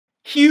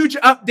Huge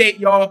update,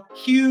 y'all.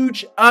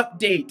 Huge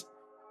update.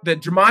 The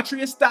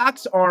Gematria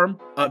stocks arm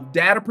of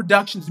D.A.T.A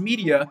Productions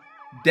Media,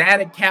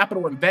 D.A.T.A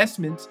Capital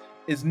Investments,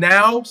 is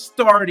now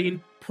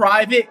starting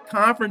private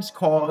conference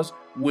calls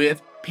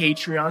with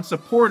Patreon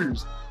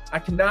supporters. I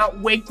cannot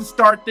wait to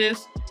start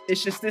this.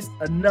 It's just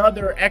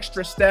another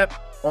extra step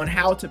on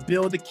how to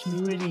build the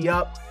community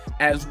up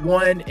as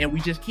one, and we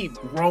just keep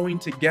growing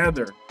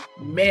together.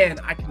 Man,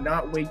 I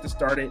cannot wait to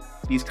start it.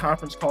 These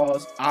conference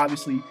calls,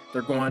 obviously,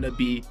 they're going to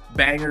be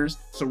bangers.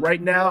 So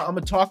right now, I'm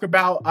going to talk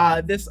about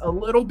this a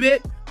little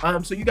bit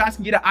so you guys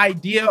can get an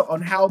idea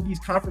on how these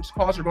conference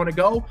calls are going to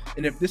go.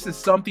 And if this is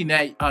something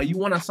that you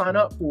want to sign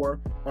up for,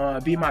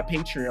 be my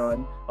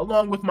Patreon,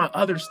 along with my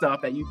other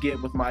stuff that you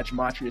get with my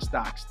Gematria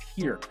Stocks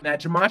here. Now,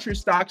 Gematria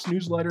Stocks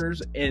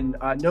newsletters and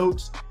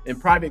notes and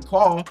private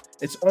call,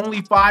 it's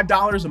only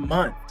 $5 a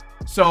month.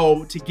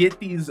 So to get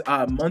these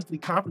monthly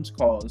conference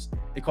calls,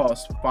 it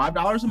costs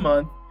 $5 a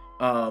month,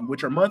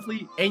 which are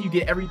monthly, and you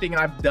get everything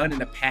I've done in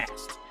the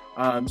past.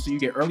 So you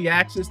get early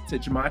access to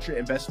Gematria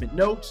investment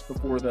notes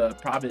before the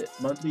private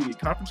monthly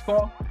conference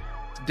call,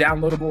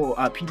 downloadable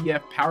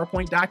PDF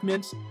PowerPoint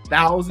documents,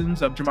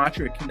 thousands of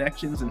Gematria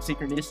connections and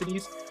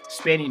synchronicities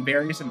spanning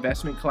various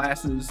investment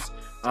classes,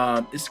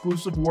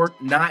 exclusive work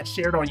not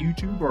shared on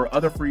YouTube or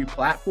other free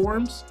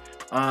platforms.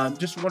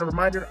 Just want a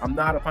reminder, I'm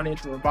not a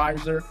financial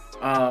advisor,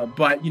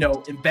 but, you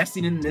know,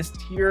 investing in this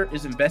tier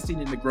is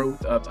investing in the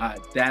growth of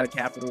D.A.T.A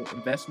Capital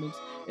Investments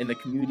in the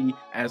community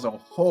as a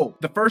whole.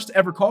 The first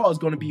ever call is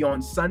going to be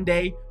on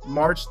Sunday,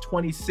 March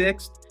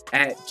 26th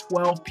at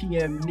 12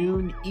 p.m.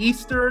 noon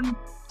Eastern,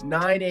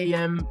 9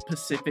 a.m.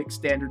 Pacific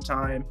Standard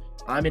Time.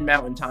 I'm in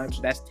Mountain Time,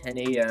 so that's 10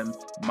 a.m.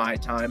 my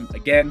time.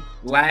 Again,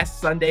 last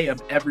Sunday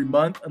of every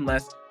month,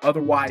 unless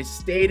otherwise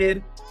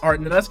stated. All right,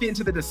 now let's get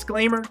into the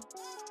disclaimer.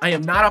 I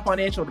am not a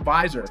financial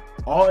advisor.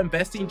 All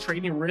investing,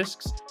 trading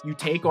risks you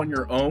take on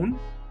your own.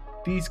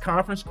 These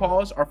conference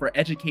calls are for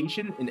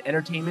education and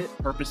entertainment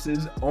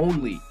purposes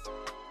only.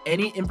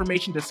 Any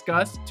information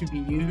discussed to be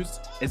used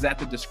is at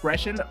the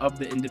discretion of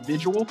the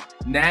individual,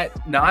 not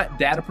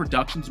D.A.T.A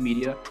Productions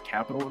Media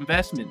Capital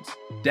Investments.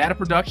 D.A.T.A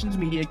Productions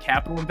Media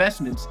Capital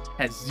Investments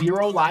has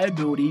zero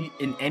liability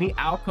in any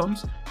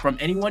outcomes from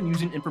anyone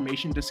using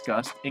information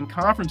discussed in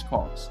conference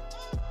calls.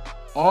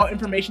 All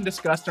information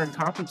discussed during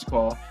conference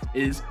call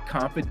is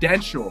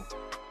confidential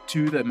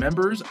to the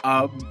members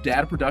of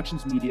D.A.T.A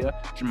Productions Media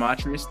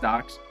Gematria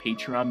Stocks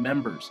Patreon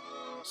members.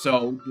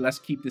 So let's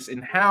keep this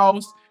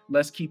in-house.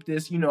 Let's keep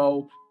this, you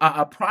know,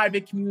 a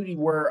private community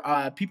where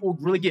people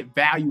really get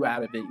value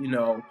out of it,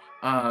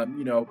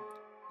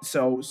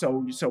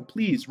 so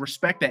please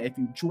respect that. If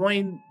you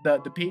join the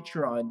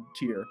Patreon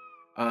tier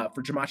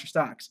for Gematria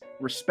Stocks,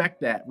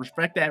 respect that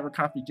for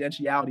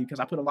confidentiality, because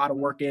I put a lot of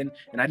work in,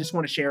 and I just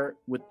want to share it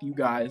with you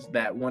guys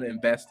that want to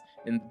invest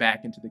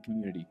back into the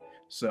community.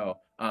 So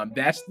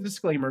that's the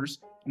disclaimers.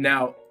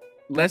 Now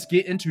let's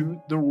get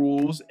into the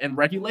rules and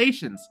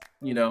regulations.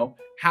 You know,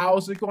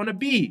 how's it going to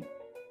be?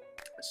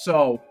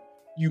 So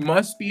you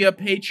must be a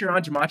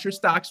Patreon Gematria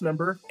Stocks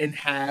member and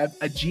have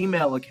a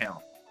Gmail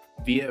account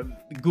via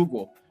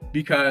Google,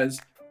 because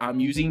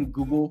I'm using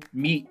Google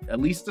Meet, at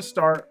least to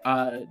start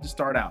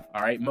out.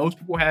 All right, most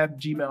people have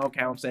Gmail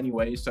accounts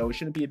anyway, so it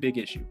shouldn't be a big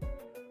issue.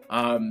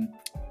 The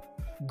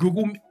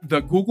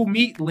Google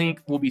Meet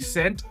link will be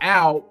sent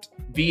out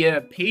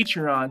via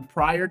Patreon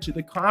prior to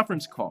the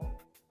conference call.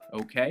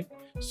 Okay,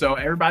 so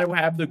everybody will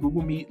have the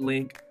Google Meet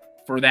link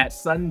for that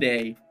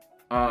Sunday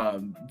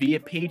via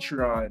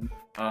Patreon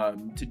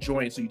to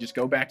join. So you just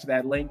go back to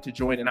that link to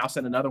join, and I'll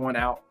send another one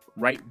out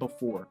right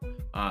before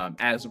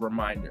as a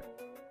reminder.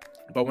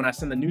 But when I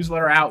send the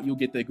newsletter out, you'll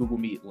get the Google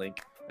Meet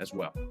link as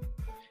well.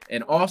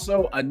 And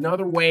also,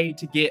 another way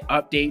to get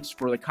updates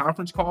for the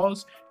conference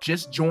calls,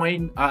 just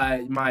join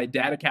my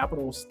D.A.T.A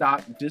Capital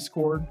Stock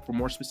Discord for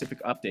more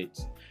specific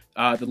updates.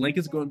 The link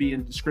is going to be in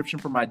the description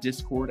for my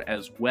Discord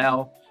as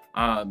well.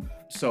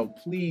 So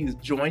please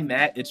join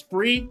that. It's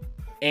free,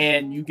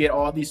 and you get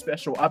all these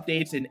special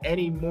updates and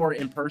any more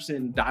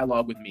in-person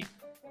dialogue with me.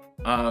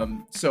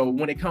 So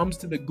when it comes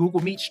to the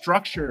Google Meet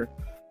structure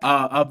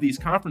of these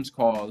conference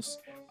calls,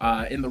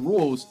 in the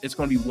rules, it's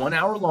going to be 1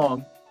 hour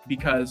long,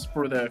 because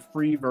for the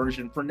free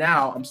version for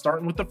now, I'm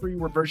starting with the free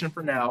version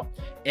for now,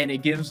 and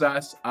it gives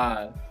us,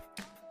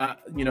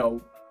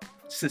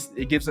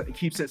 it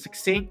keeps it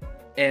succinct,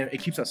 and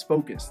it keeps us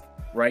focused,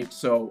 right?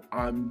 So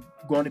I'm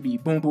going to be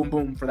boom, boom,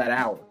 boom for that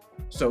hour.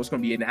 So it's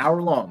going to be an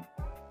hour long,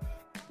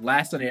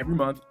 last Sunday every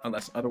month,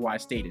 unless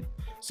otherwise stated.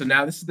 So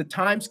now this is the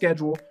time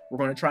schedule. We're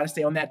going to try to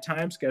stay on that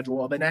time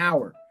schedule of an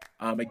hour.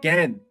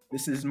 Again,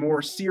 this is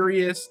more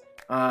serious.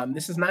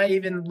 This is not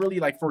even really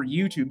like for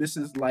YouTube. This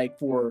is like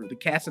for the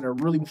cats that are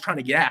really trying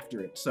to get after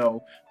it.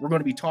 So we're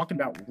going to be talking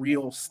about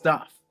real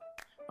stuff.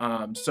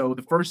 So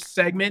the first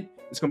segment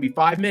is going to be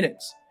 5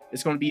 minutes.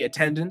 It's going to be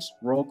attendance,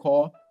 roll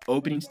call,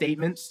 opening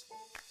statements.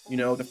 You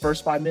know, the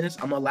first 5 minutes,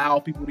 I'm going to allow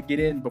people to get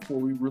in before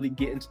we really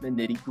get into the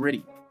nitty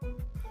gritty.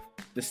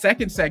 The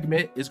second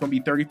segment is going to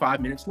be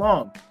 35 minutes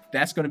long.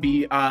 That's going to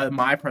be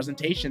my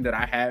presentation that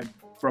I have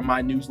from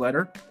my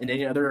newsletter and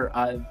any other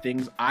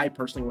things I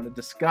personally want to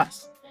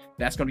discuss.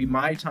 That's going to be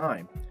my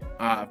time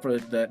for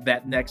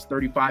that next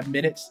 35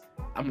 minutes.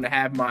 I'm going to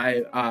have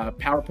my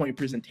PowerPoint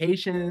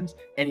presentations,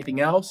 anything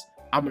else.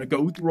 I'm going to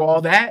go through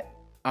all that,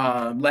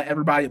 let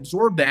everybody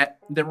absorb that.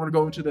 And then we're going to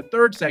go into the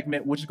third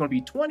segment, which is going to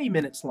be 20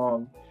 minutes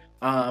long.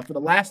 For the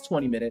last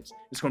 20 minutes,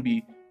 it's going to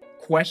be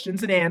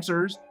questions and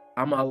answers.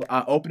 I'm going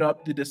to open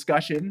up the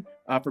discussion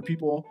for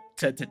people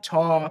to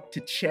talk, to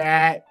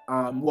chat.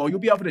 Well, you'll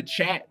be able to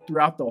chat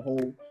throughout the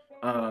whole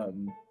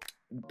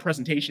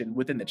presentation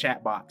within the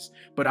chat box,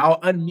 but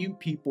I'll unmute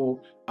people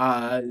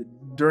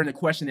during the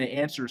question and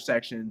answer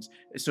sections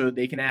so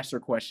they can ask their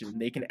question.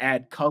 They can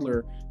add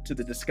color to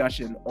the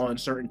discussion on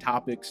certain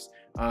topics,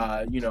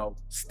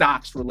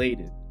 stocks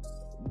related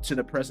to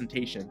the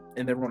presentation,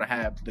 and then we're going to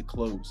have the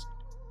close.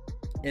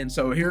 And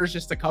so here's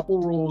just a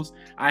couple rules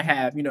I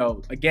have.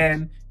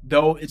 Again,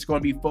 though it's going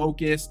to be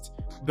focused,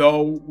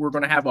 though we're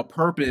going to have a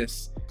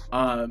purpose,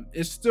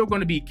 it's still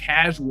going to be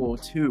casual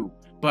too.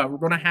 But we're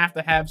going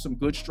to have some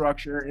good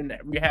structure, and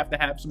we have to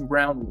have some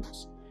ground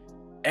rules.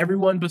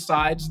 Everyone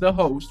besides the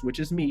host,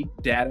 which is me,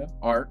 D.A.T.A,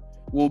 Art,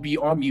 will be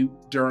on mute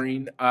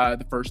during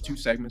the first 2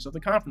 segments of the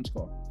conference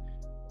call.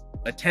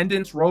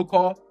 Attendance, roll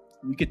call,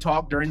 we could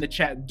talk during the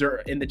chat,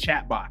 in the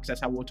chat box.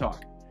 That's how we'll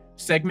talk.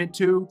 Segment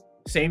 2,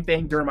 same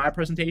thing during my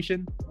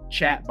presentation,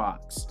 chat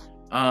box.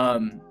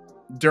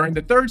 During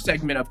the third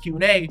segment of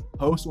Q&A,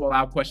 hosts will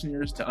allow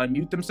questioners to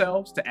unmute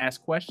themselves to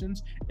ask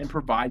questions and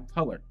provide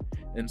color.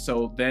 And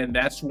so then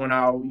that's when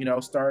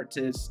I'll, start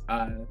to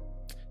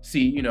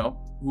see,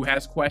 who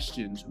has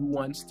questions, who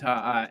wants to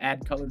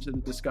add color to the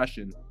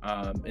discussion,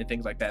 and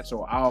things like that.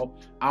 So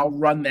I'll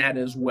run that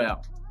as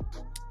well.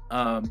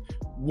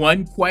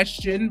 1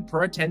 question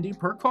per attendee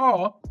per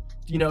call,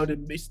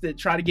 to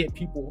try to get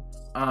people,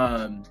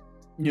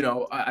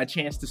 a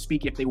chance to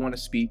speak if they want to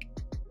speak.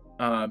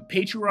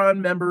 Patreon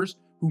members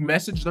who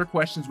message their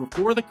questions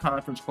before the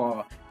conference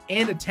call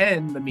and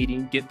attend the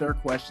meeting get their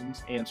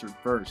questions answered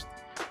first.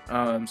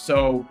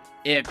 So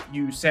if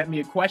you sent me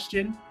a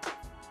question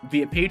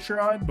via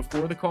Patreon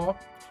before the call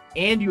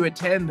and you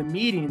attend the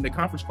meeting, the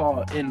conference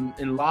call in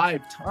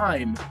live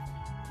time,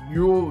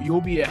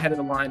 you'll be ahead of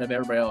the line of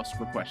everybody else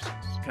for questions,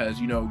 because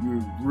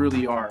you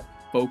really are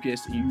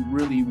focused and you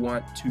really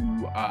want to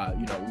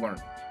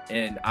learn,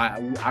 and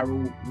I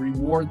will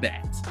reward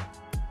that.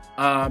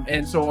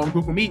 And so on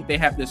Google Meet, they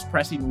have this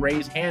pressing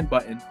raise hand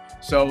button.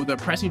 So the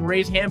pressing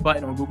raise hand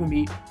button on Google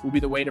Meet will be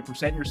the way to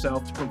present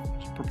yourself to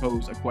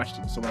propose a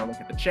question. So when I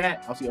look at the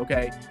chat, I'll see,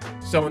 okay,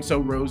 so-and-so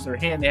rose their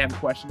hand, they have a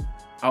question.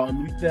 I'll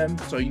unmute them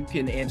so you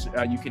can answer,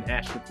 you can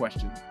ask your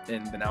question,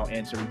 and then I'll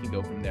answer, we can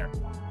go from there.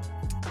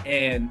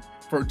 And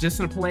for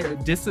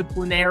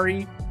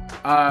disciplinary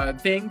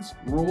things,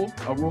 rule,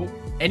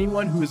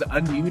 anyone who is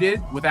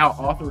unmuted without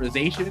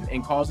authorization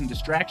and causing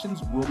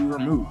distractions will be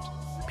removed,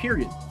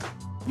 period.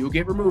 You'll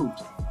get removed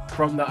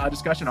from the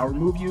discussion. I'll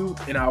remove you,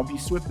 and I'll be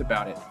swift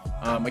about it.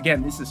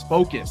 Again, this is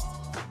focused.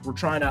 We're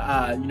trying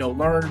to,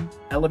 learn,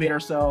 elevate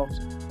ourselves,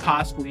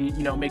 possibly,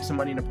 make some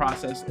money in the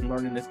process and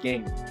learn in this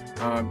game.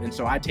 And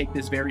so I take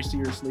this very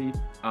seriously,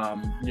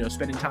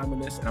 spending time on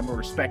this, and I'm going to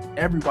respect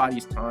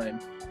everybody's time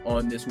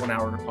on this 1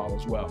 hour call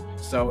as well.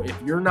 So if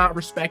you're not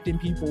respecting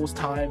people's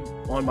time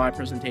on my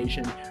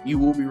presentation, you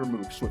will be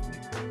removed swiftly.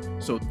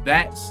 So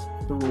that's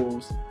the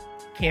rules.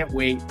 Can't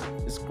wait.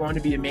 It's going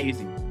to be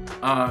amazing.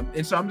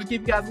 And so I'm just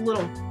giving you guys a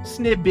little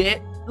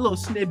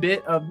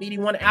snippet of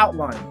meeting 1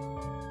 outline.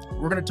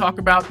 We're going to talk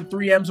about the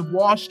 3 M's of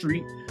Wall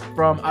Street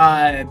from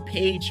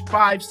page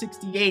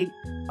 568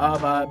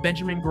 of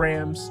Benjamin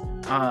Graham's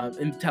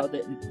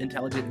Intelligent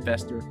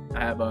Investor.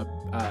 I have a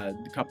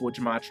couple of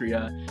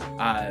Gematria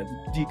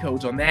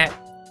decodes on that.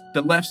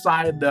 The left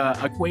side of the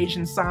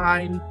equation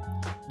sign,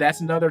 that's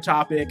another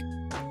topic.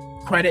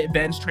 Credit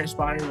events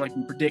transpiring like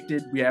we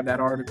predicted. We have that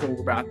article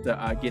we're about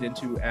to get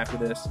into after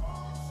this.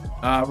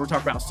 We're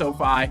talking about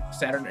SoFi,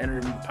 Saturn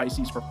entering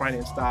Pisces for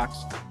finance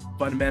stocks,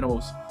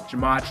 fundamentals,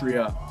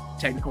 Gematria,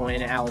 technical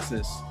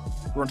analysis.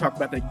 We're going to talk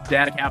about the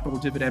D.A.T.A Capital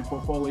dividend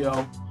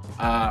portfolio,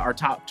 our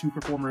top 2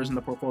 performers in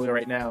the portfolio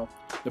right now,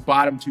 the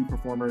bottom 2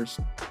 performers,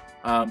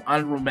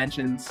 honorable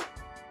mentions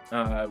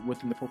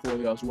within the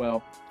portfolio as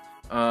well.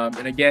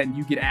 And again,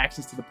 you get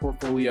access to the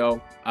portfolio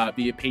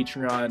via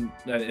Patreon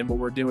and what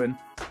we're doing.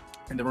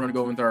 And then we're going to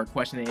go into our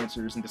question and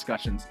answers and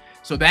discussions.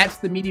 So that's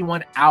the meeting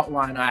 1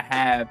 outline I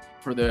have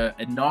for the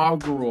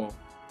inaugural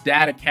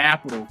D.A.T.A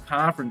Capital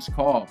conference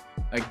call.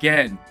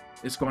 Again,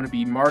 it's going to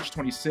be March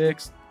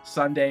 26th,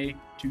 Sunday,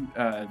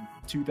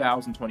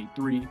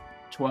 2023,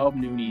 12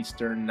 noon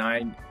Eastern,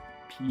 9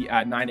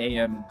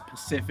 a.m.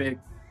 Pacific,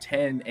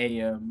 10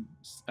 a.m.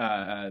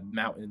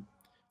 Mountain,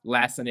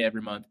 last Sunday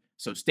every month.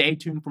 So stay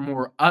tuned for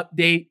more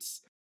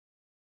updates.